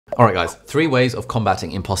All right, guys, 3 ways of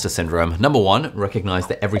combating imposter syndrome. Number 1, recognize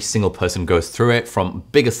that every single person goes through it, from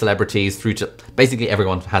bigger celebrities through to basically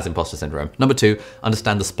everyone has imposter syndrome. Number 2,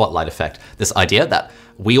 understand the spotlight effect. This idea that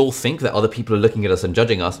we all think that other people are looking at us and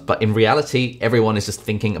judging us, but in reality, everyone is just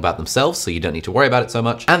thinking about themselves, so you don't need to worry about it so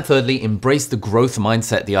much. And thirdly, embrace the growth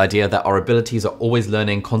mindset, the idea that our abilities are always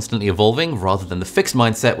learning, constantly evolving, rather than the fixed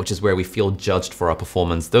mindset, which is where we feel judged for our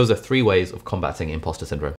performance. Those are 3 ways of combating imposter syndrome.